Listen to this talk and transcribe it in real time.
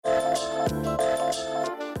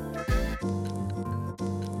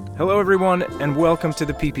Hello, everyone, and welcome to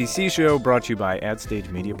the PPC Show, brought to you by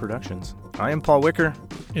AdStage Media Productions. I am Paul Wicker.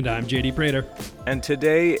 And I'm JD Prater. And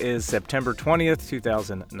today is September 20th,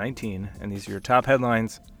 2019, and these are your top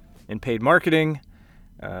headlines in paid marketing.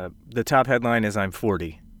 The top headline is I'm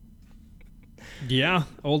 40. Yeah,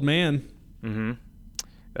 old man.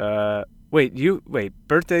 Mm-hmm. Wait,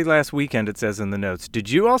 birthday last weekend, it says in the notes.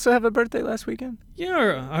 Did you also have a birthday last weekend?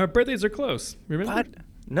 Yeah, our birthdays are close. Remember? What?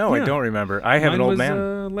 No, Yeah. I don't remember. I have Mine an old was,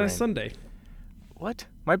 man. last brain. Sunday, What?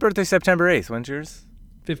 My birthday's September 8th. When's yours?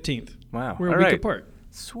 15th. Wow. We're All a week right. apart.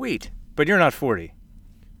 Sweet. But you're not 40.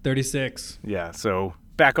 36. Yeah, so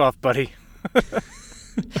back off, buddy.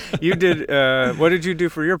 You did, what did you do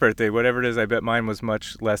for your birthday? Whatever it is, I bet mine was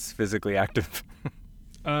much less physically active.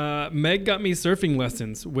 Meg got me surfing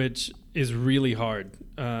lessons, which is really hard.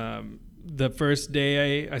 The first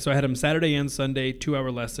day, so I had them Saturday and Sunday,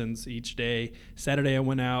 2-hour lessons each day. Saturday I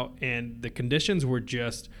went out, and the conditions were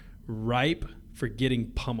just ripe for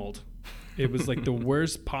getting pummeled. It was like the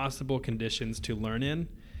worst possible conditions to learn in,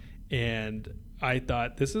 and I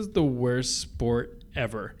thought, this is the worst sport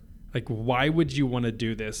ever. Like, why would you want to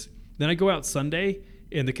do this? Then I go out Sunday,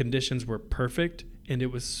 and the conditions were perfect, and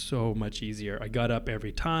it was so much easier. I got up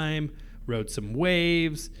every time, rode some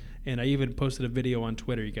waves, and I even posted a video on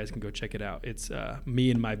Twitter. You guys can go check it out. It's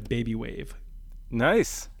me and my baby wave.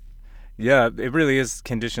 Nice. Yeah, it really is.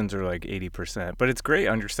 Conditions are like 80%. But it's great.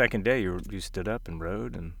 On your second day, you stood up and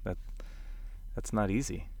rode, and that's not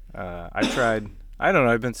easy. I tried, I don't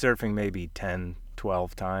know, I've been surfing maybe 10,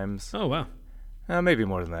 12 times. Oh, wow. Maybe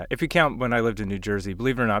more than that. If you count when I lived in New Jersey,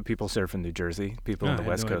 believe it or not, people surf in New Jersey. People on the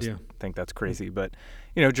West Coast think that's crazy. But,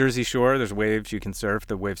 Jersey Shore, there's waves you can surf.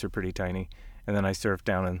 The waves are pretty tiny. And then I surf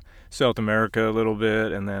down in South America a little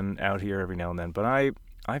bit, and then out here every now and then. But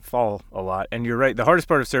I fall a lot. And you're right. The hardest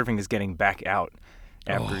part of surfing is getting back out.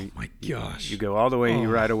 After my gosh. You go all the way,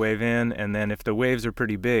 you ride a wave in, and then if the waves are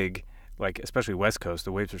pretty big, like especially West Coast,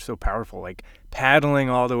 the waves are so powerful. Like paddling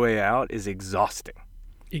all the way out is exhausting.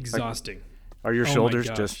 Exhausting. Are your shoulders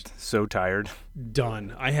just so tired?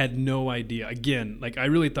 Done. I had no idea. Again, like I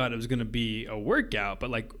really thought it was going to be a workout,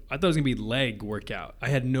 but like I thought it was going to be leg workout. I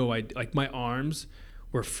had no idea. Like my arms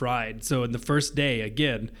were fried. So in the first day,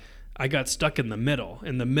 again, I got stuck in the middle.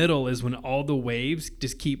 And the middle is when all the waves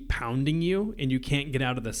just keep pounding you and you can't get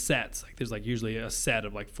out of the sets. Like there's like usually a set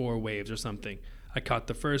of like 4 waves or something. I caught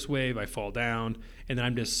the first wave, I fall down, and then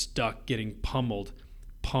I'm just stuck getting pummeled,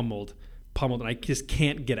 and I just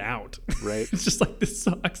can't get out. Right. It's just like, this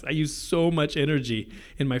sucks. I used so much energy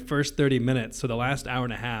in my first 30 minutes. So the last hour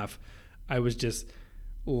and a half, I was just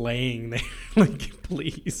laying there like,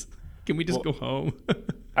 please, can we just go home?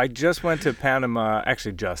 I just went to Panama,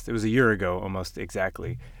 it was a year ago almost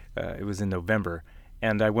exactly. It was in November.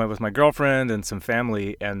 And I went with my girlfriend and some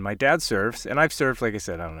family, and my dad surfs. And I've surfed, like I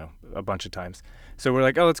said, I don't know, a bunch of times. So we're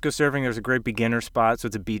like, let's go surfing. There's a great beginner spot. So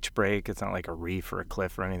it's a beach break. It's not like a reef or a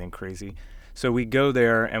cliff or anything crazy. So we go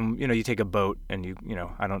there, and, you take a boat, and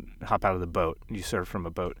I don't hop out of the boat. You surf from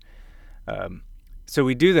a boat. So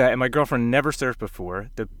we do that, and my girlfriend never surfed before.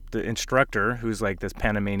 The instructor, who's like this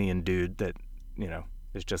Panamanian dude that,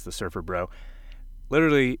 is just the surfer bro,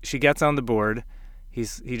 literally, she gets on the board. He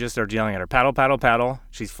just starts yelling at her, paddle, paddle, paddle.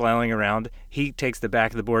 She's flailing around. He takes the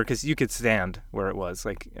back of the board because you could stand where it was.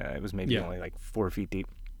 Like it was maybe only like 4 feet deep.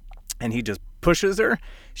 And he just pushes her.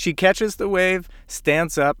 She catches the wave,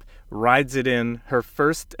 stands up, rides it in. Her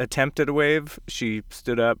first attempt at a wave, she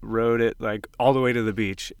stood up, rode it like all the way to the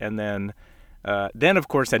beach. And then of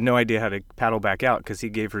course, had no idea how to paddle back out because he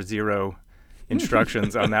gave her 0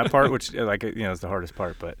 instructions on that part, which is the hardest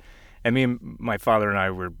part. But I mean, my father and I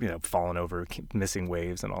were, falling over, missing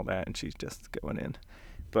waves and all that, and she's just going in.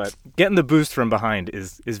 But getting the boost from behind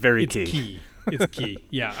is very key. It's key.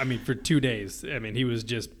 Yeah, I mean, for 2 days, he was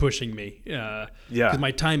just pushing me. Because my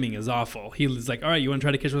timing is awful. He was like, all right, you want to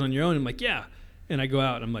try to catch one on your own? I'm like, yeah. And I go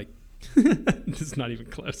out, and I'm like, this is not even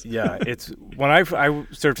close. Yeah, it's when I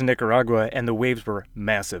surfed in Nicaragua, and the waves were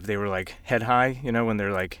massive. They were like head high, when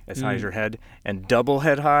they're like as high as your head, and double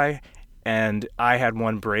head high. And I had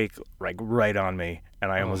one break like right on me,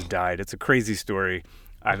 and I almost died. It's a crazy story.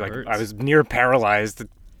 I was near paralyzed,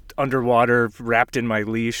 underwater, wrapped in my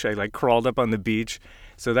leash. I crawled up on the beach.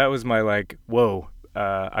 So that was my whoa,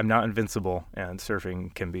 I'm not invincible, and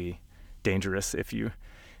surfing can be dangerous if you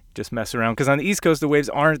just mess around. Because on the East Coast, the waves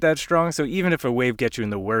aren't that strong. So even if a wave gets you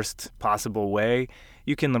in the worst possible way,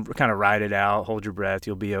 you can kind of ride it out, hold your breath,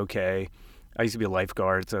 you'll be okay. I used to be a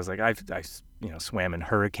lifeguard, so I was like, I swam in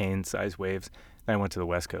hurricane-sized waves. Then I went to the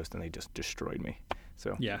West Coast, and they just destroyed me.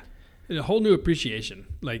 So yeah, and a whole new appreciation,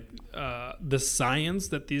 the science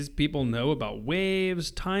that these people know about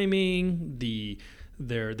waves, timing, the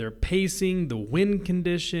their pacing, the wind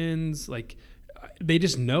conditions, like they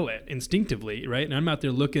just know it instinctively, right? And I'm out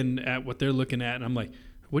there looking at what they're looking at, and I'm like,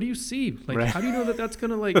 what do you see? Like, Right. how do you know that that's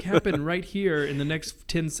going to like happen right here in the next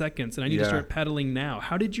 10 seconds? And I need to Yeah. start paddling now.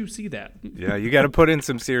 How did you see that? Yeah, you got to put in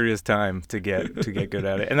some serious time to get good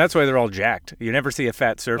at it, and that's why they're all jacked. You never see a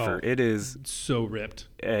fat surfer. Oh. It is So ripped.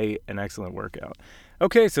 an excellent workout.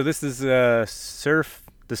 Okay, so this is the surf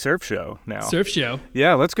show now. Surf show.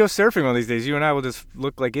 Yeah, let's go surfing one of these days. You and I will just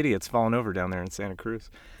look like idiots falling over down there in Santa Cruz.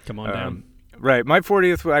 Come on down. Right, my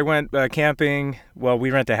 40th, I went camping. Well,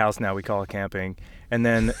 we rent a house now. We call it camping. And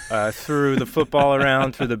then through the football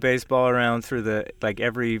around, through the baseball around, through the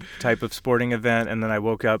every type of sporting event. And then I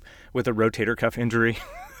woke up with a rotator cuff injury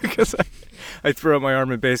because I threw out my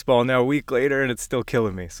arm in baseball now a week later, and it's still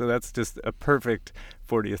killing me. So that's just a perfect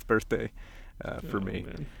 40th birthday for me.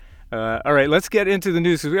 Man. All right, let's get into the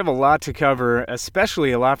news because we have a lot to cover,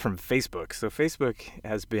 especially a lot from Facebook. So Facebook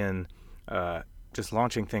has been just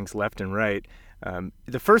launching things left and right.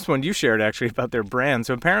 The first one you shared actually about their brand.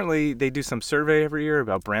 So apparently they do some survey every year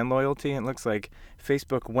about brand loyalty, and it looks like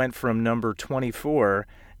Facebook went from number 24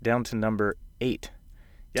 down to number 8.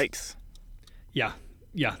 Yikes. Yeah,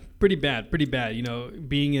 pretty bad. You know,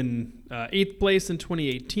 being in 8th place in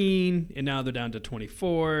 2018, and now they're down to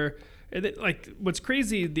 24. And then, like, what's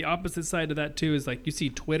crazy, the opposite side of that too, is like you see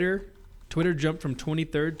Twitter jumped from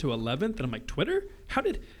 23rd to 11th, and I'm like, Twitter? How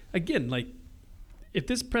did, again, like, if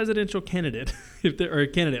this presidential candidate, or a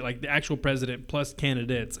candidate, like the actual president plus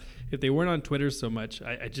candidates, if they weren't on Twitter so much,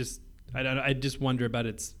 I just wonder about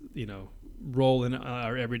its, you know, role in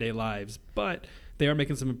our everyday lives. But they are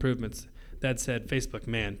making some improvements. That said, Facebook,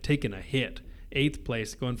 man, taking a hit. 8th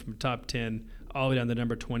place, going from top 10 all the way down to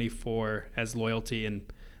number 24 as loyalty, and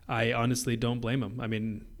I honestly don't blame them. I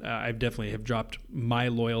mean, I definitely have dropped my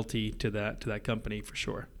loyalty to that company for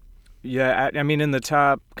sure. Yeah, I mean, in the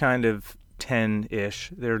top kind of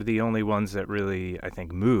 10-ish, they're the only ones that really, I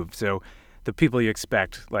think, move. So the people you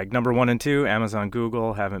expect, like number 1 and 2, Amazon,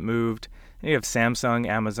 Google, haven't moved. And you have Samsung,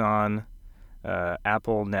 Amazon,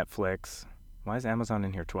 Apple, Netflix. Why is Amazon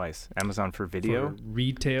in here twice? Amazon for video? For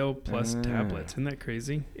retail plus tablets. Isn't that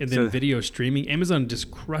crazy? And then So- video streaming. Amazon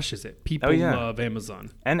just crushes it. People yeah. love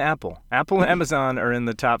Amazon. And Apple. Apple and Amazon are in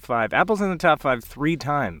the top 5. Apple's in the top 5 3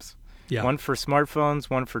 times. Yeah. One for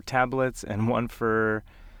smartphones, one for tablets, and one for...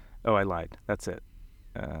 Oh, I lied. That's it.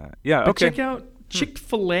 Yeah, But okay. check out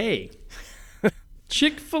Chick-fil-A.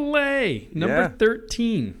 Chick-fil-A, number Yeah.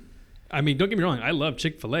 13. I mean, don't get me wrong. I love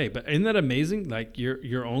Chick-fil-A, but isn't that amazing? Like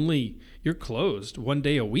you're closed one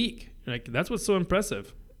day a week. Like that's what's so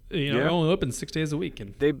impressive. You know, Yeah. they're only open 6 days a week,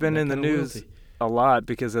 and They've been that in the kind of news loyalty. a lot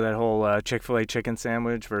because of that whole Chick-fil-A chicken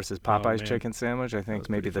sandwich versus Popeye's man. chicken sandwich. I think was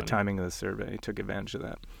maybe pretty the funny. timing of the survey took advantage of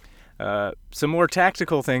that. Some more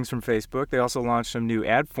tactical things from Facebook. They also launched some new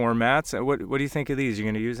ad formats. What do you think of these? You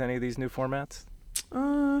going to use any of these new formats?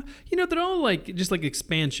 You know, they're all like just like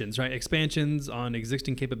expansions, right? Expansions on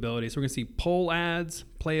existing capabilities. We're gonna see poll ads,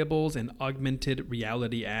 playables, and augmented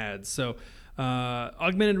reality ads. So,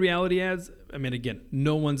 augmented reality ads. I mean, again,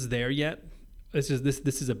 no one's there yet. This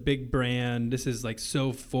is a big brand. This is like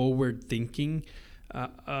so forward thinking.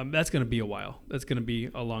 That's going to be a while. That's going to be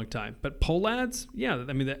a long time. But poll ads, yeah,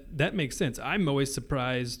 I mean, that makes sense. I'm always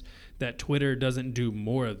surprised that Twitter doesn't do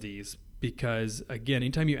more of these because, again,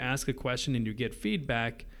 anytime you ask a question and you get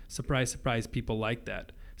feedback, surprise, surprise, people like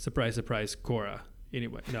that. Surprise, surprise, Cora.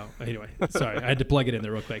 Anyway, sorry, I had to plug it in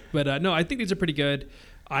there real quick. But no, I think these are pretty good.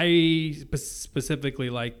 I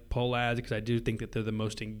specifically like poll ads because I do think that they're the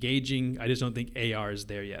most engaging. I just don't think AR is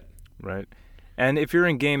there yet. Right. And if you're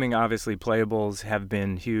in gaming, obviously playables have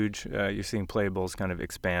been huge. You're seeing playables kind of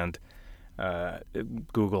expand.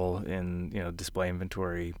 Google in display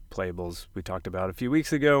inventory playables we talked about a few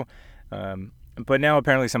weeks ago. But now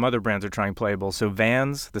apparently some other brands are trying playables. So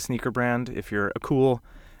Vans, the sneaker brand, if you're a cool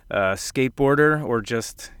skateboarder or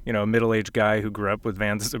just a middle-aged guy who grew up with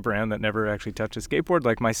Vans as a brand that never actually touched a skateboard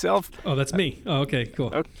like myself. Oh, that's me. Oh, okay,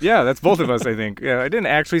 cool. Yeah, that's both of us, I think. Yeah, I didn't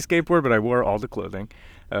actually skateboard, but I wore all the clothing.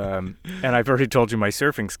 And I've already told you my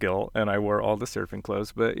surfing skill, and I wore all the surfing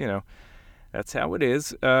clothes. But, that's how it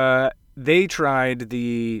is. They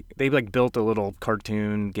built a little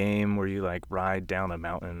cartoon game where you ride down a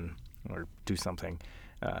mountain or do something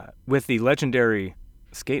with the legendary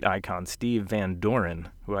skate icon Steve Van Doren,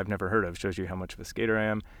 who I've never heard of. Shows you how much of a skater I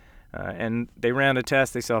am. And they ran a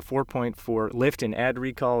test. They saw 4.4 lift in ad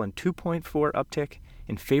recall and 2.4 uptick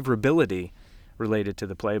in favorability related to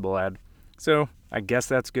the playable ad. So I guess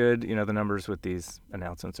that's good. The numbers with these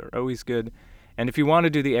announcements are always good. And if you want to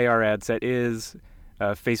do the AR ads, that is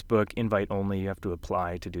Facebook invite only. You have to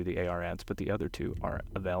apply to do the AR ads, but the other two are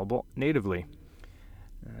available natively.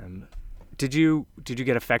 Did you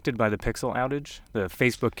get affected by the Pixel outage? The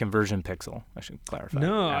Facebook conversion pixel, I should clarify.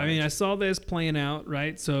 No, outage. I mean, I saw this playing out,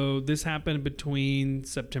 right? So this happened between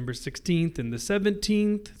September 16th and the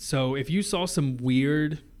 17th. So if you saw some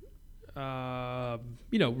weird,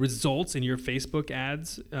 results in your Facebook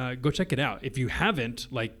ads, go check it out. If you haven't,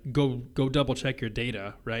 go double check your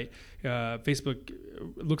data, right? Facebook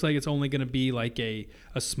looks like it's only going to be like a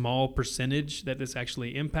small percentage that is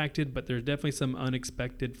actually impacted, but there's definitely some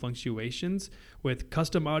unexpected fluctuations with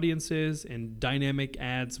custom audiences and dynamic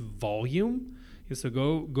ads volume. So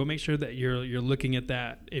go make sure that you're looking at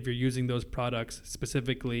that if you're using those products,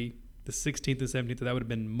 specifically the 16th and 17th. That would have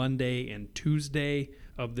been Monday and Tuesday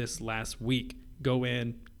of this last week. Go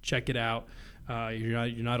in, check it out.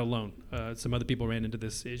 You're not alone. Some other people ran into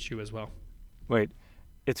this issue as well. Wait,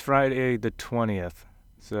 it's Friday the 20th,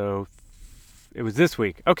 so it was this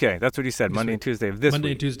week. Okay, that's what you said. Monday and Tuesday of this week.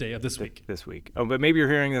 Monday and Tuesday of this week. This week. Oh, but maybe you're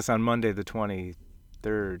hearing this on Monday the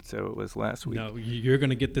 23rd, so it was last week. No, you're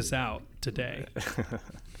going to get this out today.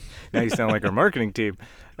 Now you sound like our marketing team.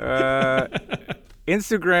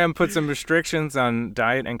 Instagram put some restrictions on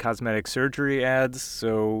diet and cosmetic surgery ads.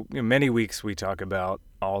 So many weeks we talk about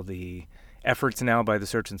all the efforts now by the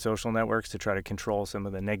search and social networks to try to control some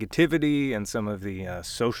of the negativity and some of the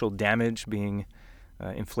social damage being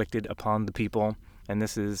inflicted upon the people. And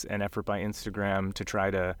this is an effort by Instagram to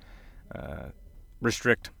try to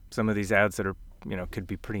restrict some of these ads that are, could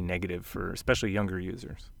be pretty negative for especially younger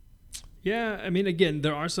users. Yeah, I mean, again,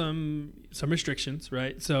 there are some restrictions,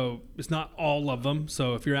 right? So it's not all of them.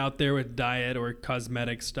 So if you're out there with diet or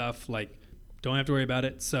cosmetic stuff, don't have to worry about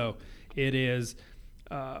it. So it is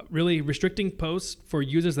really restricting posts for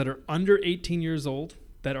users that are under 18 years old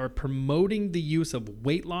that are promoting the use of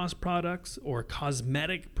weight loss products or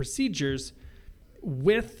cosmetic procedures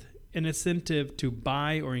with an incentive to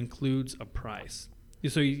buy or includes a price.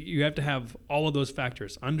 So you have to have all of those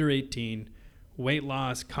factors: under 18, weight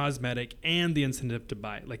loss, cosmetic, and the incentive to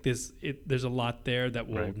buy. There's a lot there that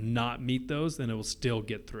will not meet those, and it will still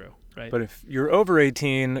get through, right? But if you're over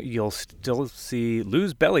 18, you'll still see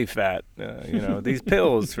lose belly fat. These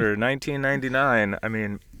pills for $19.99. I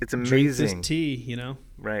mean, it's amazing. Drink this tea,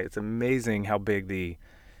 Right. It's amazing how big the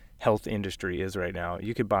health industry is right now.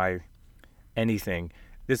 You could buy anything.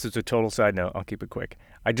 This is a total side note. I'll keep it quick.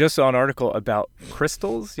 I just saw an article about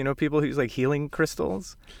crystals. People who use healing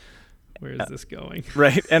crystals. Where is this going?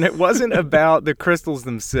 Right. And it wasn't about the crystals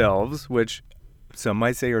themselves, which some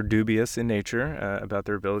might say are dubious in nature, about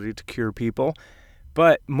their ability to cure people,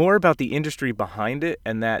 but more about the industry behind it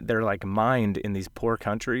and that they're mined in these poor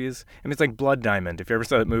countries. I mean, it's like Blood Diamond. If you ever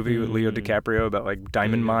saw that movie with Leo DiCaprio about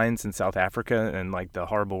diamond mines in South Africa and the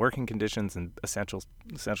horrible working conditions and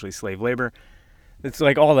essentially slave labor, it's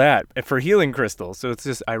all that for healing crystals. So it's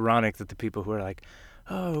just ironic that the people who are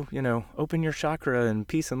open your chakra and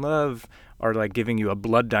peace and love are giving you a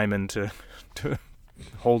blood diamond to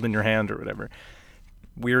hold in your hand or whatever.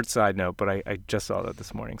 Weird side note, but I just saw that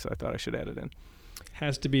this morning, so I thought I should add it in.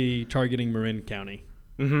 Has to be targeting Marin County.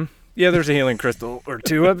 Mm-hmm. Yeah, there's a healing crystal or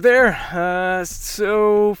two up there.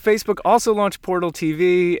 So Facebook also launched Portal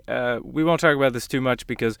TV. We won't talk about this too much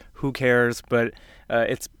because who cares, but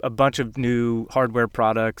it's a bunch of new hardware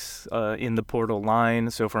products in the Portal line.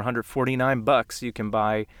 So for $149, you can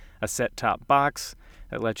buy a set-top box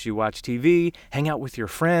that lets you watch TV, hang out with your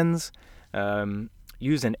friends,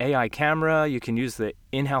 use an AI camera. You can use the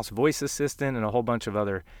in-house voice assistant and a whole bunch of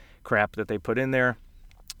other crap that they put in there.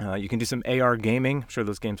 You can do some AR gaming. I'm sure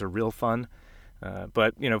those games are real fun.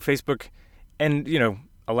 But, Facebook and,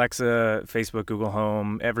 Alexa, Facebook, Google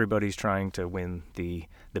Home, everybody's trying to win the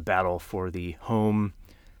battle for the home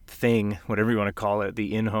thing, whatever you want to call it,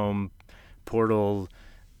 the in-home portal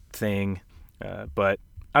thing. But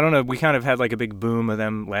I don't know. We kind of had a big boom of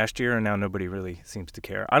them last year, and now nobody really seems to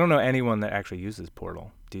care. I don't know anyone that actually uses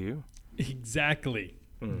Portal. Do you? Exactly.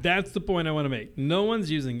 That's the point I want to make. No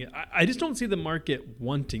one's using it. I just don't see the market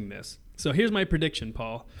wanting this. So here's my prediction,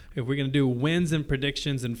 Paul. If we're going to do wins and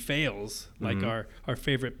predictions and fails, like our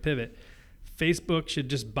favorite pivot, Facebook should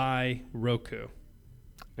just buy Roku.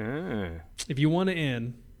 If you want to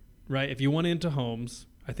in, right? If you want into homes,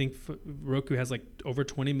 I think Roku has over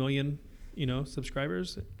 20 million,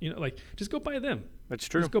 subscribers. Just go buy them. That's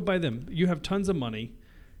true. Just go buy them. You have tons of money.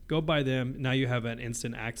 Go buy them. Now you have an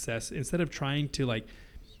instant access instead of trying to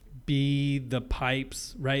be the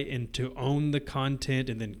pipes, right? And to own the content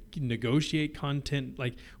and then negotiate content.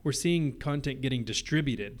 We're seeing content getting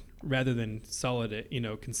distributed rather than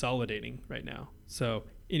consolidating right now. So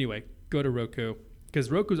anyway, go to Roku,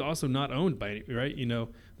 because Roku's also not owned by any, right?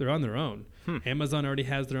 They're on their own. Amazon already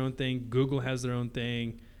has their own thing. Google has their own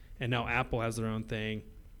thing. And now Apple has their own thing.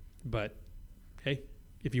 But hey,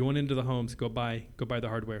 if you want into the homes, go buy the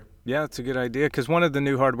hardware. Yeah, it's a good idea because one of the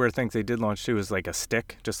new hardware things they did launch too is like a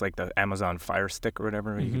stick, just like the Amazon Fire Stick or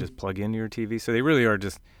whatever. You can just plug into your TV. So they really are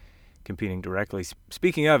just competing directly.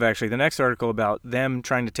 Speaking of, actually, the next article about them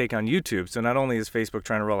trying to take on YouTube. So not only is Facebook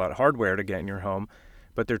trying to roll out hardware to get in your home,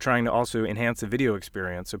 but they're trying to also enhance the video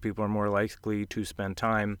experience so people are more likely to spend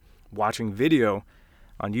time watching video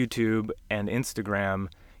on YouTube and Instagram.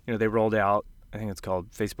 You know, they rolled out, I think it's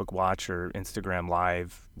called Facebook Watch or Instagram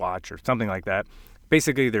Live Watch or something like that.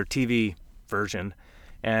 Basically their TV version.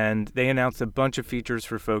 And they announced a bunch of features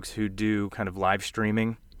for folks who do kind of live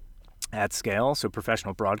streaming at scale, so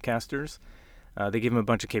professional broadcasters. They gave them a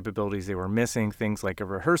bunch of capabilities they were missing, things like a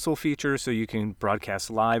rehearsal feature so you can broadcast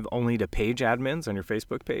live only to page admins on your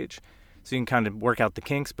Facebook page. So you can kind of work out the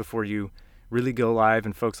kinks before you really go live,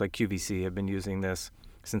 and folks like QVC have been using this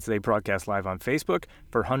since they broadcast live on Facebook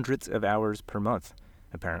for hundreds of hours per month,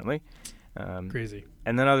 apparently. Crazy.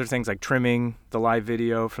 And then other things like trimming the live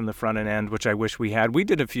video from the front and end, which I wish we had. We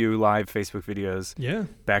did a few live Facebook videos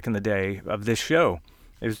back in the day of this show.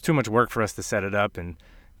 It was too much work for us to set it up and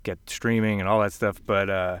get streaming and all that stuff.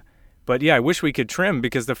 But yeah, I wish we could trim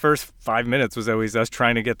because the first 5 minutes was always us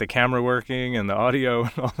trying to get the camera working and the audio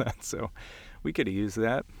and all that. So we could have used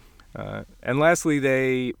that. And lastly,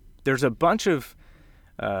 there's a bunch of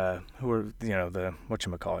who are, you know, the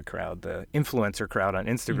whatchamacallit crowd, the influencer crowd on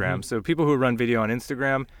Instagram. So people who run video on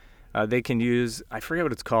Instagram, they can use, I forget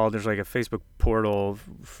what it's called. There's like a Facebook portal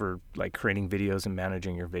for like creating videos and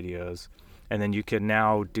managing your videos. And then you can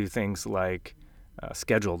now do things like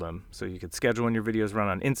schedule them. So you could schedule when your videos run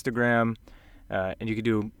on Instagram, and you could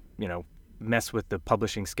do, you know, mess with the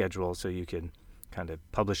publishing schedule so you could kind of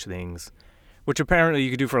publish things, which apparently you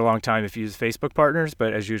could do for a long time if you use Facebook partners.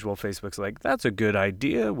 But as usual, Facebook's like, that's a good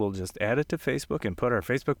idea. We'll just add it to Facebook and put our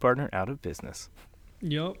Facebook partner out of business.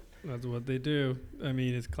 Yep, that's what they do. I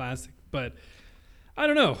mean, it's classic. But I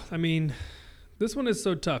don't know. I mean, this one is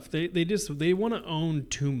so tough. They want to own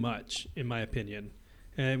too much, in my opinion.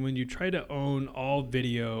 And when you try to own all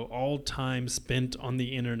video, all time spent on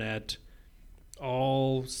the internet,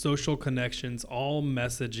 all social connections, all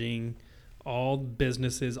messaging, all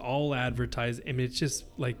businesses, all advertising, I mean, it's just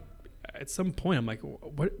like at some point I'm like,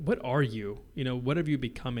 what are you? You know, what have you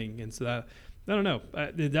becoming? And so that, I don't know.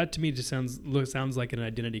 That to me just sounds like an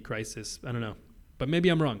identity crisis. I don't know, but maybe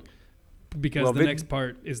I'm wrong because the next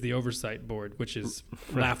part is the oversight board, which is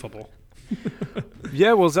laughable.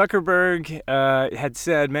 Yeah, well, Zuckerberg had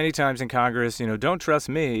said many times in Congress, you know, don't trust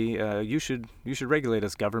me. You should regulate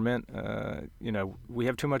us, government. You know, we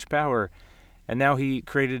have too much power. And now he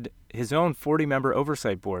created his own 40-member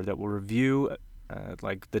oversight board that will review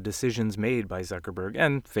like the decisions made by Zuckerberg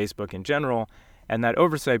and Facebook in general. And that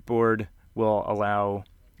oversight board will allow,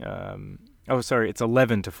 it's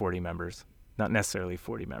 11 to 40 members, not necessarily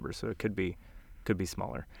 40 members. So it could be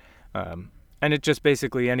smaller. And it just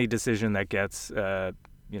basically any decision that gets,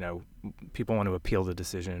 you know, people want to appeal the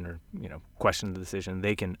decision or, you know, question the decision,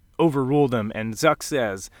 they can overrule them. And Zuck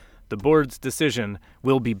says the board's decision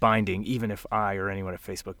will be binding even if I or anyone at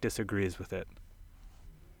Facebook disagrees with it.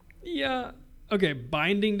 Yeah. Okay.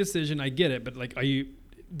 Binding decision. I get it. But like, are you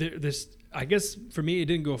this, I guess for me, it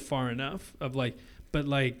didn't go far enough of like, but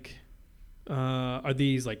like, are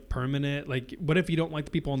these like permanent? Like, what if you don't like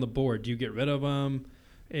the people on the board? Do you get rid of them?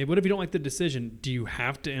 What if you don't like the decision? Do you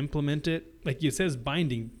have to implement it? Like it says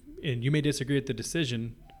binding, and you may disagree with the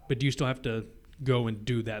decision, but do you still have to go and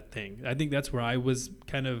do that thing? I think that's where I was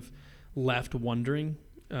kind of left wondering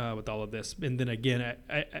with all of this. And then again,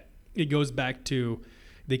 it goes back to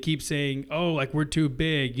they keep saying, oh, like we're too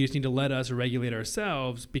big. You just need to let us regulate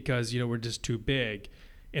ourselves because, you know, we're just too big.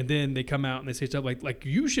 And then they come out and they say stuff like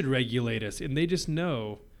you should regulate us. And they just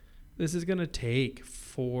know this is going to take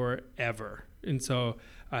forever. And so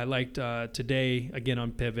I liked today, again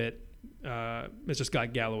on Pivot, Mr.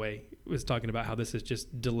 Scott Galloway was talking about how this is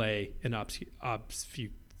just delay and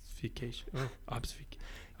obfuscation.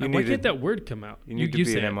 Why can't that word come out? You need to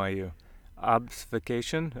be an MIU.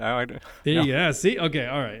 Obfuscation? Yeah, see? Okay,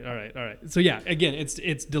 all right. So yeah, again,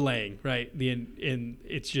 it's delaying, right?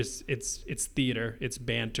 It's just, it's theater, it's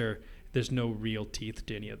banter. There's no real teeth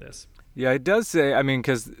to any of this. Yeah, it does say, I mean,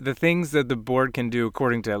 because the things that the board can do,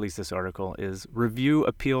 according to at least this article, is review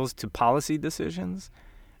appeals to policy decisions,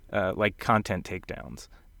 like content takedowns.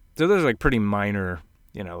 So those are like pretty minor,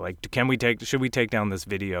 you know, like should we take down this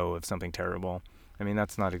video of something terrible? I mean,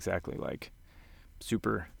 that's not exactly like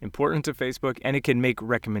super important to Facebook, and it can make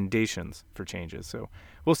recommendations for changes. So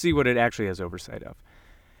we'll see what it actually has oversight of.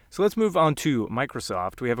 So let's move on to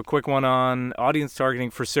Microsoft. We have a quick one on audience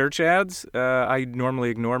targeting for search ads. I normally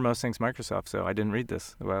ignore most things Microsoft, so I didn't read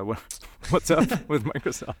this. What's up with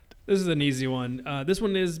Microsoft? This is an easy one. This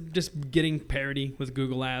one is just getting parity with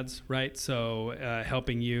Google Ads, right? So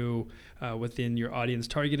helping you within your audience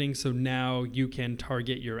targeting. So now you can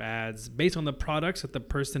target your ads based on the products that the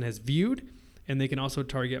person has viewed. And they can also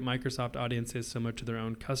target Microsoft audiences similar to their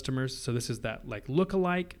own customers. So this is that like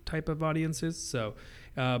lookalike type of audiences. So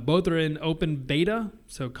both are in open beta.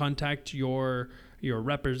 So contact your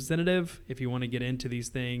representative if you want to get into these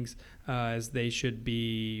things, as they should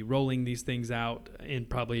be rolling these things out in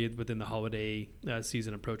probably within the holiday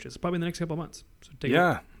season approaches, probably in the next couple of months. So take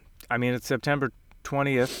Yeah. I mean, it's September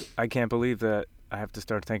 20th. I can't believe that I have to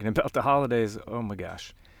start thinking about the holidays. Oh, my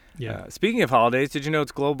gosh. Yeah. Speaking of holidays, did you know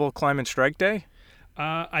it's Global Climate Strike Day?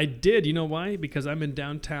 I did. You know why? Because I'm in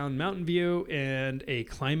downtown Mountain View, and a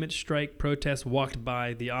climate strike protest walked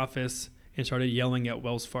by the office and started yelling at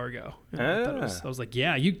Wells Fargo. And I was like,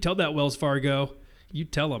 yeah, you tell that Wells Fargo. You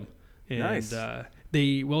tell them. And Nice.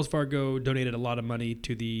 Wells Fargo donated a lot of money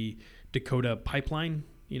to the Dakota pipeline,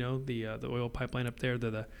 the oil pipeline up there.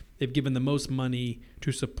 They've given the most money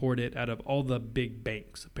to support it out of all the big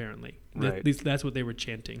banks, apparently. Right. At least that's what they were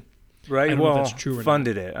chanting. Right. I don't know Well, if that's true or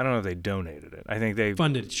funded it. I don't know if they donated it. I think they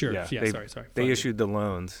Funded, sure. Yeah, Yeah, sorry. They Funded. issued the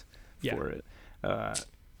loans Yeah. for it.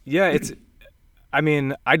 It's. I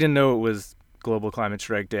mean, I didn't know it was Global Climate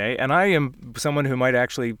Strike Day, and I am someone who might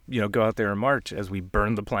actually, go out there and march as we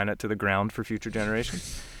burn the planet to the ground for future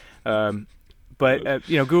generations. But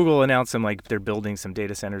Google announced they're building some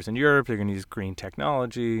data centers in Europe. They're going to use green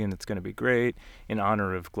technology, and it's going to be great in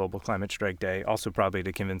honor of Global Climate Strike Day. Also, probably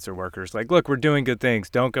to convince their workers, look, we're doing good things.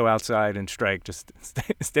 Don't go outside and strike. Just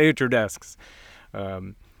stay at your desks.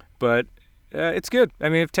 But it's good. I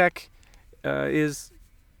mean, if tech is,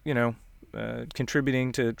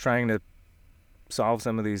 contributing to trying to solve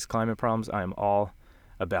some of these climate problems, I'm all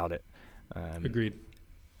about it. Agreed.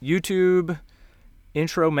 YouTube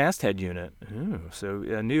intro masthead unit. Ooh, so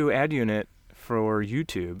a new ad unit for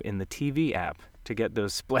YouTube in the TV app to get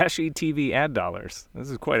those splashy TV ad dollars. This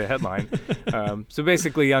is quite a headline. So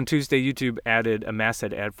basically on Tuesday, YouTube added a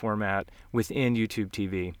masthead ad format within YouTube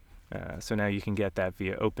TV. So now you can get that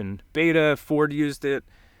via open beta. Ford used it.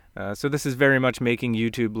 So this is very much making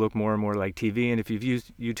YouTube look more and more like TV. And if you've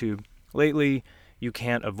used YouTube lately, you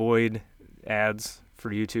can't avoid ads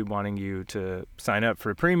for YouTube wanting you to sign up for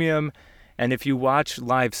a premium. And if you watch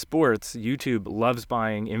live sports, YouTube loves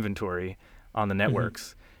buying inventory on the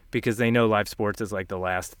networks because they know live sports is like the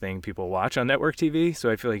last thing people watch on network TV. So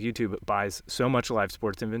I feel like YouTube buys so much live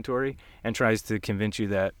sports inventory and tries to convince you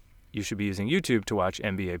that you should be using YouTube to watch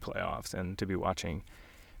NBA playoffs and to be watching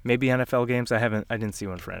maybe NFL games. I didn't see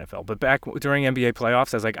one for NFL, but back during NBA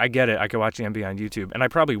playoffs, I was like, I get it. I could watch the NBA on YouTube, and I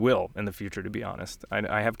probably will in the future, to be honest.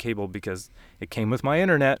 I have cable because it came with my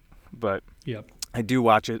internet, but I do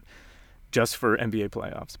watch it just for NBA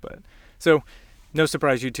playoffs. But so no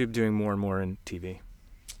surprise, YouTube doing more and more in TV.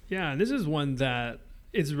 Yeah, and this is one that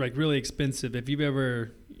is like really expensive. If you've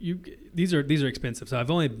ever these are expensive. So I've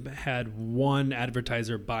only had one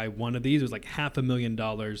advertiser buy one of these. It was like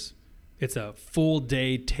 $500,000. It's a full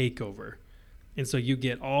day takeover. And so you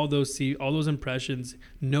get all those impressions,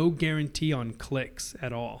 no guarantee on clicks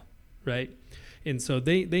at all, right? And so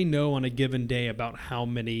they know on a given day about how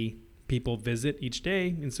many people visit each day,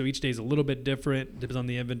 and so each day is a little bit different, depends on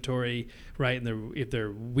the inventory, right? And if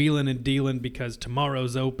they're wheeling and dealing because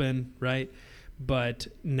tomorrow's open, right? But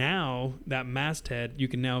now that masthead, you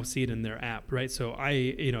can now see it in their app, right? So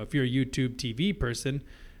if you're a YouTube TV person,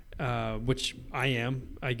 which I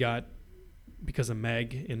am, I got because of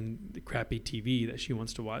Meg and the crappy TV that she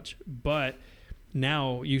wants to watch, but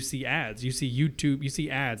now you see ads. You see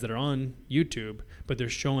ads that are on YouTube, but they're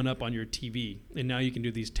showing up on your TV. And now you can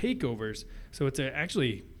do these takeovers. So it's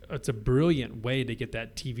a brilliant way to get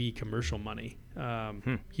that TV commercial money.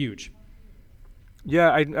 Huge.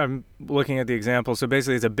 Yeah, I'm looking at the example. So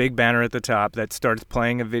basically it's a big banner at the top that starts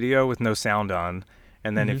playing a video with no sound on.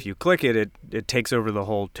 And then if you click it, it takes over the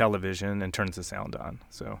whole television and turns the sound on.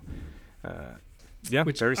 So yeah,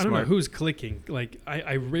 which very I don't smart. know who's clicking. Like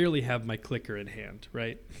I rarely have my clicker in hand,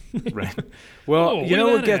 right? Right. Well, you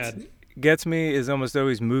know what ad. gets me is almost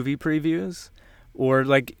always movie previews, or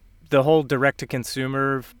like the whole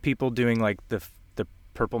direct-to-consumer people doing like the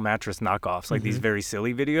Purple Mattress knockoffs, like these very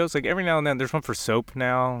silly videos. Like every now and then, there's one for soap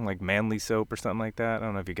now, like Manly Soap or something like that. I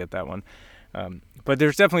don't know if you get that one, but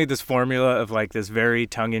there's definitely this formula of like this very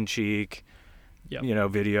tongue-in-cheek.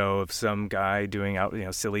 Yep. Video of some guy doing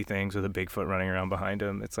silly things with a Bigfoot running around behind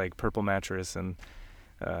him. It's like Purple Mattress, and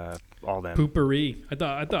all them. Poopery. I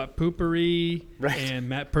thought Poopery Right.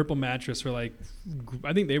 and Purple Mattress were like,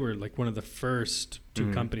 I think they were like one of the first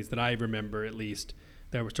two companies that I remember at least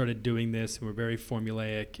that were started doing this and were very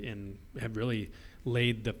formulaic and have really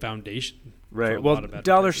laid the foundation. Right. For a Well, lot of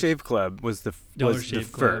Dollar advertisers. Shave Club was the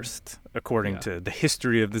Shave Club. first, according to the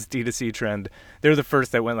history of this D2C trend. They're the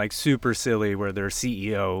first that went like super silly, where their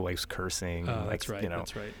CEO like was cursing. Oh, and, like, that's right. You know,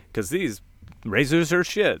 That's right. because these razors are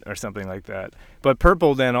shit or something like that. But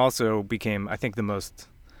Purple then also became, I think, the most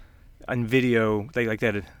on video. They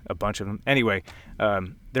had a bunch of them. Anyway,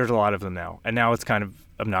 there's a lot of them now, and now it's kind of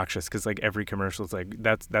obnoxious because like every commercial is like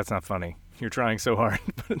that's not funny. You're trying so hard,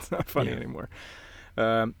 but it's not funny anymore.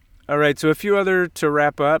 All right, so to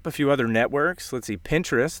wrap up, a few other networks. Let's see,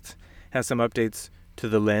 Pinterest has some updates to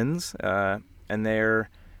the Lens, and they're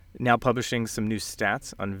now publishing some new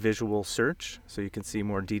stats on visual search, so you can see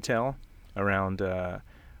more detail around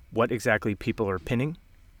what exactly people are pinning.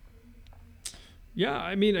 Yeah,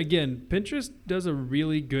 I mean, again, Pinterest does a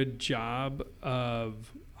really good job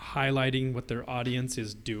of highlighting what their audience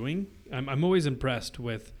is doing. I'm always impressed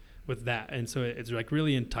with that, and so it's like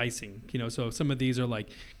really enticing. So some of these are like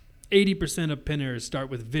 80% of pinners start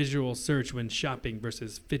with visual search when shopping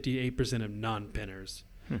versus 58% of non-pinners,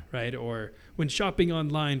 right? Or when shopping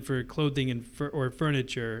online for clothing and or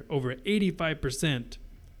furniture, over 85%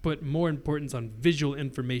 put more importance on visual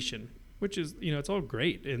information, which is, it's all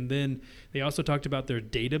great. And then they also talked about their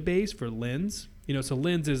database for Lens. So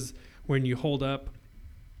Lens is when you hold up,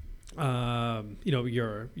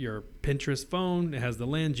 your Pinterest phone. It has the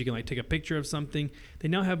Lens. You can like take a picture of something. They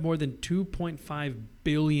now have more than 2.5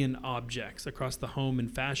 billion objects across the home and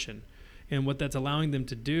fashion. And what that's allowing them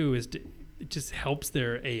to do is it just helps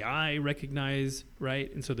their AI recognize, right?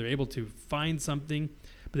 And so they're able to find something,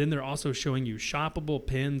 but then they're also showing you shoppable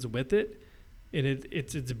pins with it. And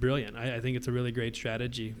it's brilliant. I think it's a really great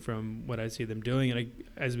strategy from what I see them doing. And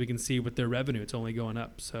as we can see with their revenue, it's only going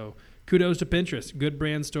up. So kudos to Pinterest. Good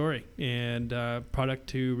brand story and product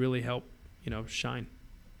to really help, shine.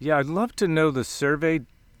 Yeah, I'd love to know the survey,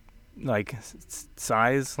 like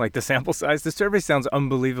size, like the sample size. The survey sounds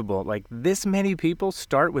unbelievable. Like this many people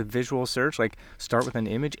start with visual search, like start with an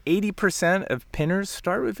image. 80% of pinners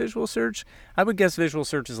start with visual search. I would guess visual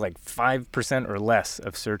search is like 5% or less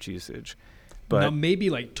of search usage. But now maybe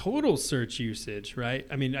like total search usage, right?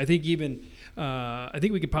 I mean, I think even I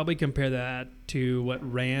think we could probably compare that to what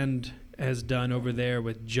Rand has done over there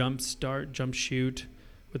with Jumpshoot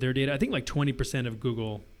with their data. I think like 20% of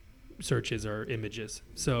Google searches are images.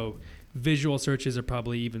 So visual searches are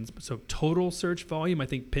probably even so. Total search volume, I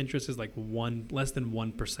think Pinterest is like less than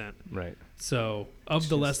 1%. Right. So of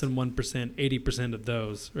the less than 1%, 80% of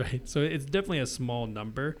those, right? So it's definitely a small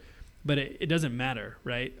number, but it doesn't matter,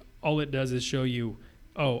 right? All it does is show you,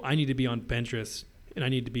 oh, I need to be on Pinterest and I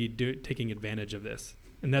need to be taking advantage of this.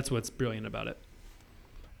 And that's what's brilliant about it.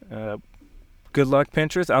 Good luck,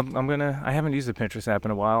 Pinterest. I haven't used the Pinterest app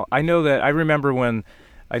in a while. I remember when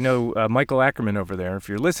Michael Ackerman over there, if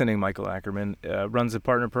you're listening, Michael Ackerman runs a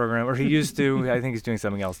partner program, or he used to. I think he's doing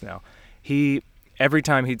something else now. Every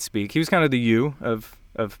time he'd speak, he was kind of the you of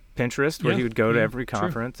Pinterest, where he would go to every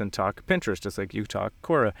conference and talk Pinterest, just like you talk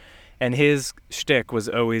Quora. And his shtick was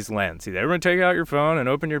always Lens. He'd everyone take out your phone and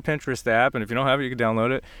open your Pinterest app, and if you don't have it, you can download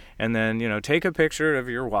it. And then, take a picture of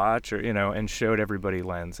your watch, or and showed everybody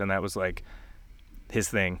Lens. And that was like his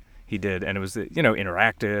thing he did. And it was,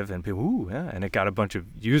 interactive, and people, ooh, yeah. And it got a bunch of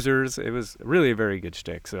users. It was really a very good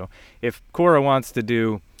shtick. So if Quora wants to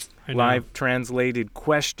do live translated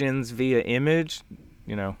questions via image,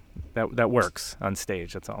 that works on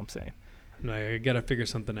stage. That's all I'm saying. No, I got to figure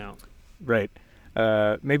something out. Right.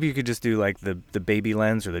 Maybe you could just do like the baby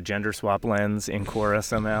lens or the gender swap lens in Quora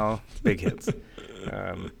somehow. Big hits.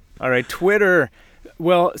 All right, Twitter.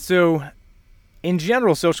 Well, so in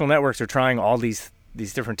general, social networks are trying all these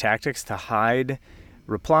different tactics to hide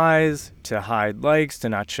replies, to hide likes, to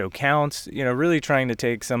not show counts. Really trying to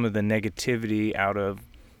take some of the negativity out of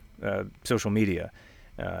social media.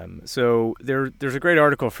 So there's a great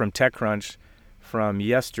article from TechCrunch from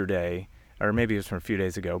yesterday, or maybe it was from a few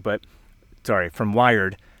days ago, from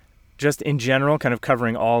Wired, just in general, kind of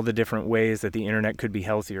covering all the different ways that the internet could be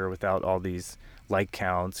healthier without all these like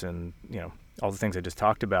counts and, all the things I just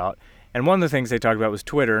talked about. And one of the things they talked about was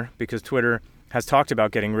Twitter, because Twitter has talked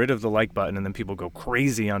about getting rid of the like button, and then people go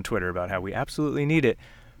crazy on Twitter about how we absolutely need it.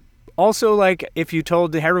 Also, like, if you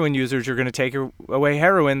told the heroin users you're going to take away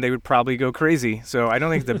heroin, they would probably go crazy. So I don't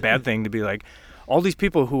think it's a bad thing to be like, all these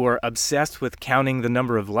people who are obsessed with counting the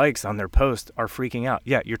number of likes on their post are freaking out.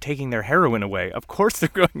 Yeah, you're taking their heroin away. Of course they're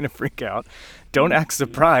going to freak out. Don't act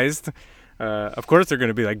surprised. Of course, they're going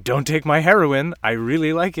to be like, don't take my heroin. I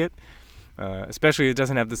really like it. Especially it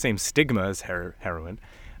doesn't have the same stigma as heroin.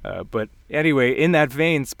 But anyway, in that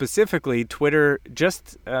vein, specifically, Twitter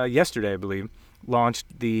just yesterday, I believe, launched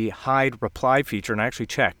the hide reply feature, and I actually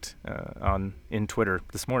checked in Twitter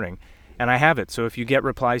this morning, and I have it. So if you get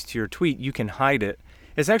replies to your tweet, you can hide it.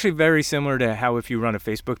 It's actually very similar to how if you run a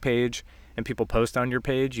Facebook page and people post on your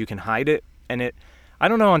page, you can hide it. And I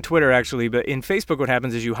don't know on Twitter actually, but in Facebook what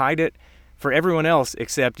happens is you hide it for everyone else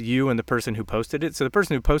except you and the person who posted it. So the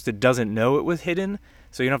person who posted doesn't know it was hidden,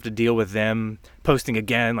 so you don't have to deal with them posting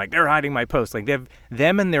again, like they're hiding my post. Like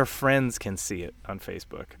them and their friends can see it on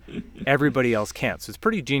Facebook. Everybody else can't. So it's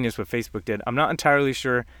pretty genius what Facebook did. I'm not entirely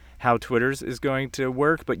sure how Twitter's is going to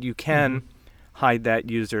work, but you can hide that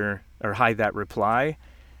user or hide that reply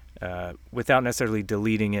without necessarily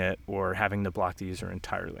deleting it or having to block the user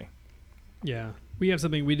entirely. Yeah, we have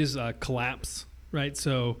something we just collapse, right?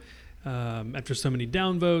 So after so many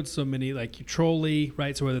downvotes, so many like trolley,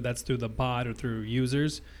 right? So whether that's through the bot or through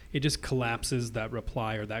users, it just collapses that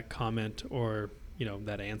reply or that comment or,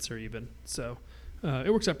 that answer even. So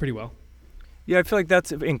it works out pretty well. Yeah, I feel like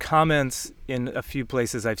that's in comments in a few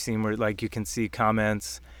places I've seen where like you can see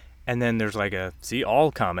comments and then there's like a see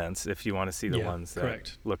all comments if you want to see the ones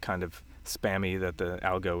that look kind of spammy that the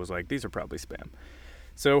algo was like, these are probably spam.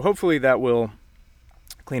 So hopefully that will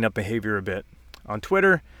clean up behavior a bit. On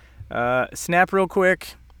Twitter, Snap real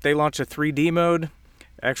quick, they launched a 3D mode.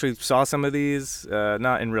 I actually saw some of these,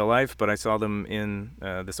 not in real life, but I saw them in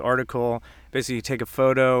this article. Basically, you take a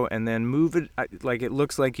photo and then move it, like it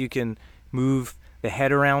looks like you can move the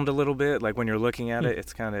head around a little bit. Like when you're looking at it,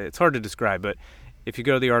 it's hard to describe, but if you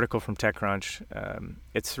go to the article from TechCrunch,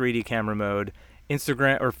 it's 3D camera mode.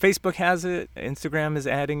 Instagram or Facebook has it, Instagram is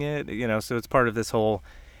adding it, so it's part of this whole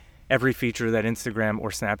every feature that Instagram or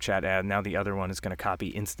Snapchat add, now the other one is going to copy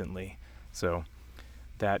instantly. So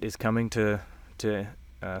that is coming to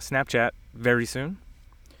Snapchat very soon.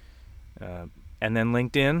 And then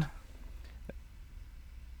LinkedIn.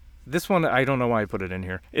 This one, I don't know why I put it in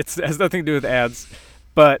here. It has nothing to do with ads.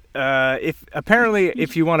 But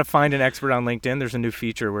if you want to find an expert on LinkedIn, there's a new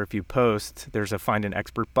feature where if you post, there's a find an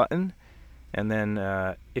expert button. And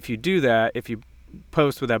then if you do that, if you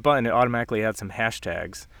post with that button, it automatically adds some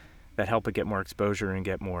hashtags that help it get more exposure and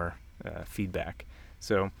get more feedback.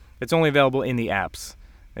 So it's only available in the apps.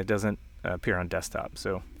 It doesn't appear on desktop.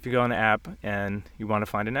 So if you go on the app and you want to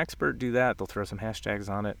find an expert, do that. They'll throw some hashtags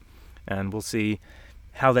on it. And we'll see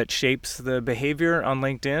how that shapes the behavior on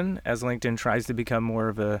LinkedIn as LinkedIn tries to become more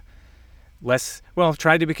of a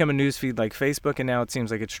tried to become a newsfeed like Facebook, and now it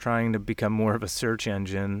seems like it's trying to become more of a search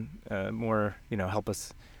engine, more,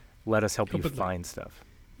 let us help you find stuff.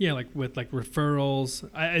 Yeah, like with like referrals.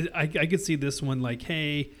 I could see this one like,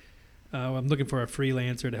 hey, I'm looking for a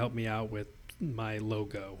freelancer to help me out with my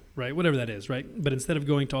logo, right? Whatever that is, right? But instead of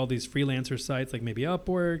going to all these freelancer sites like maybe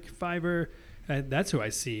Upwork, Fiverr, that's who I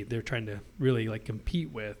see they're trying to really like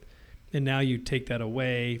compete with. And now you take that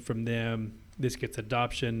away from them. This gets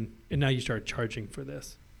adoption, and now you start charging for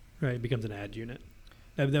this, right? It becomes an ad unit.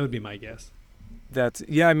 That would be my guess.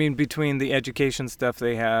 Between the education stuff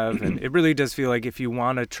they have, and it really does feel like if you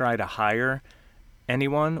want to try to hire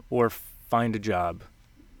anyone or find a job,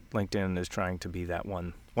 LinkedIn is trying to be that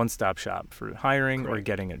one-stop shop for hiring or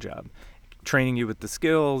getting a job. Training you with the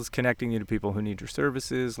skills, connecting you to people who need your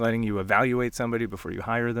services, letting you evaluate somebody before you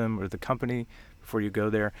hire them or the company before you go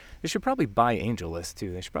there. They should probably buy AngelList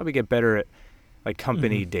too. They should probably get better at like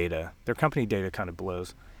company data. Their company data kind of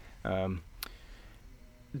blows.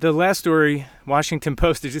 The last story, Washington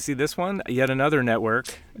Post, did you see this one? Yet another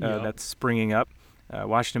network that's springing up.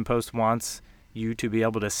 Washington Post wants you to be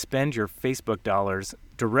able to spend your Facebook dollars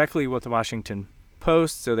directly with the Washington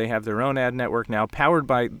Post, so they have their own ad network now, powered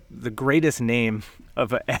by the greatest name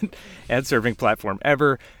of an ad serving platform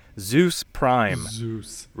ever, Zeus Prime.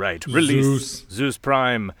 Zeus. Right. Release Zeus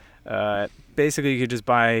Prime. Basically, you could just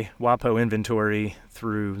buy WAPO inventory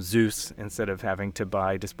through Zeus instead of having to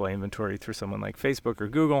buy display inventory through someone like Facebook or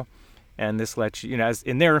Google. And this lets you, as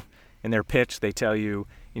in their pitch, they tell you,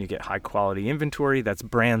 get high quality inventory that's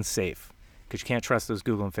brand safe, because you can't trust those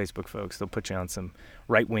Google and Facebook folks. They'll put you on some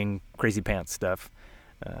right-wing crazy pants stuff.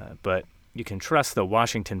 But you can trust the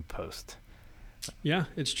Washington Post. Yeah,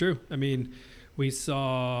 it's true. I mean, we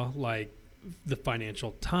saw like the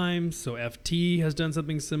Financial Times, so FT has done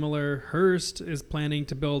something similar. Hearst is planning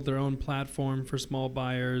to build their own platform for small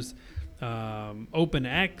buyers.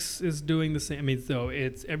 OpenX is doing the same. I mean, so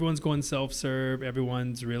everyone's going self-serve.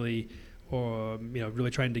 Everyone's really, really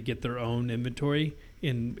trying to get their own inventory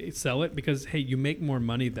and sell it because, hey, you make more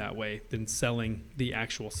money that way than selling the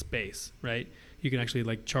actual space, right? you can actually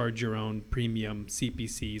like charge your own premium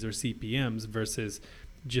CPCs or CPMs versus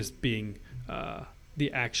just being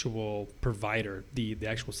the actual provider, the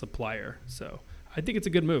actual supplier. So I think it's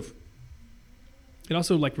a good move. It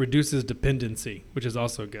also like reduces dependency, which is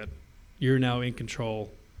also good. You're now in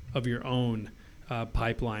control of your own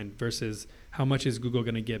pipeline versus how much is Google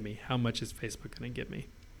going to give me? How much is Facebook going to give me?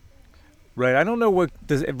 Right. I don't know what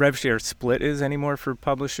the rev share split is anymore for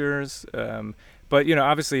publishers. But,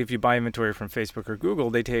 obviously if you buy inventory from Facebook or Google,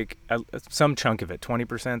 they take some chunk of it, 20%,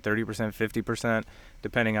 30%, 50%,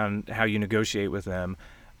 depending on how you negotiate with them,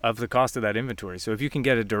 of the cost of that inventory. So if you can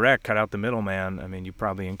get it direct, cut out the middleman, I mean, you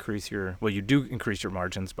probably you do increase your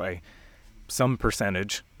margins by some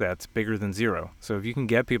percentage that's bigger than zero. So if you can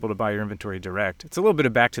get people to buy your inventory direct, it's a little bit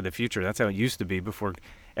of back to the future. That's how it used to be before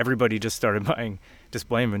everybody just started buying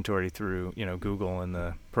display inventory through, Google and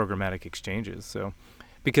the programmatic exchanges. So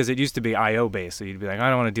because it used to be IO based. So you'd be like, I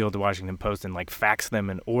don't want to deal with the Washington Post and like fax them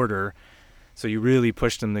an order. So you really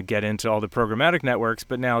pushed them to get into all the programmatic networks.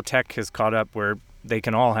 But now tech has caught up where they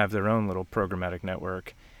can all have their own little programmatic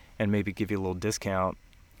network and maybe give you a little discount.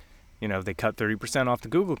 They cut 30% off the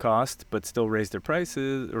Google cost, but still raise their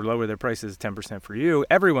prices or lower their prices 10% for you.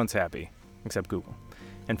 Everyone's happy except Google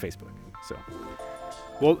and Facebook. So,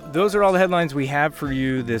 well, those are all the headlines we have for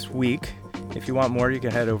you this week. If you want more, you can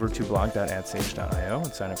head over to blog.adsage.io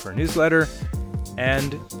and sign up for a newsletter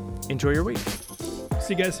and enjoy your week.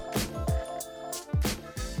 See you guys.